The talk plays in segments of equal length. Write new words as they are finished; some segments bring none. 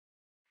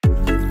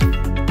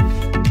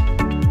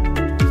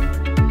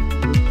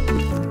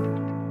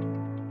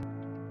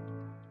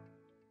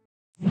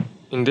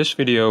In this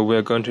video, we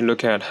are going to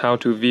look at how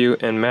to view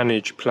and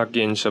manage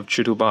plugins of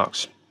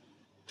CHITUBOX.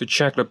 To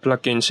check the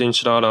plugins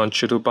installed on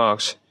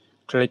CHITUBOX,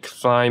 click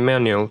File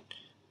menu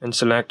and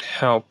select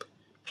Help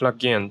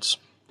Plugins.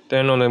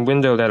 Then on the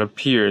window that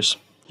appears,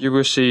 you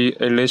will see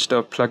a list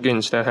of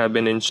plugins that have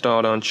been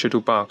installed on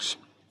CHITUBOX.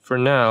 For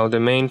now, the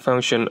main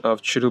function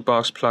of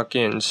CHITUBOX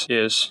plugins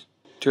is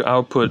to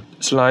output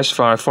slice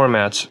file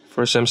formats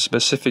for some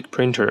specific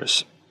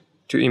printers.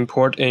 To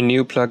import a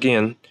new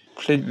plugin,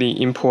 click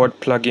the Import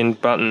Plugin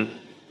button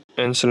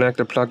and select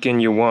the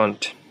plugin you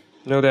want.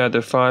 Note that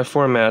the file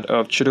format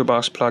of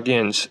CHITUBOX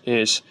plugins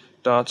is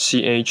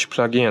 .ch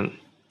plugin.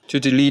 To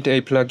delete a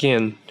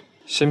plugin,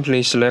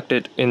 simply select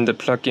it in the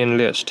plugin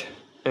list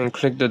and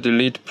click the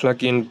Delete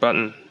Plugin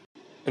button.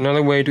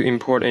 Another way to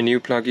import a new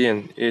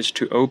plugin is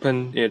to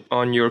open it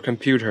on your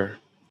computer.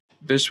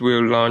 This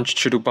will launch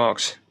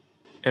CHITUBOX,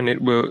 and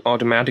it will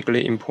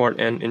automatically import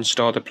and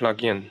install the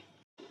plugin.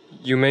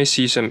 You may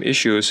see some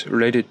issues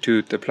related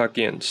to the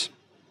plugins.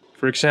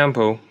 For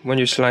example, when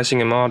you're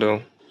slicing a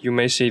model, you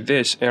may see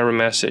this error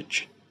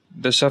message.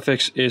 The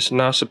suffix is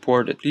not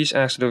supported. Please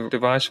ask the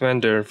device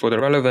vendor for the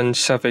relevant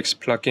suffix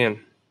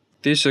plugin.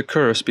 This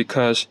occurs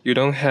because you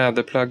don't have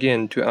the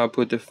plugin to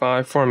output the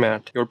file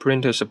format your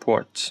printer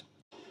supports.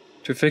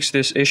 To fix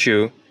this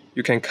issue,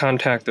 you can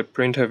contact the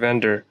printer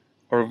vendor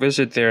or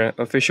visit their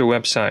official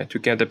website to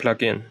get the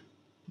plugin.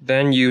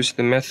 Then use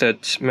the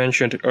methods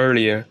mentioned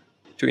earlier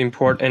to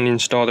import and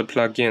install the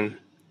plugin.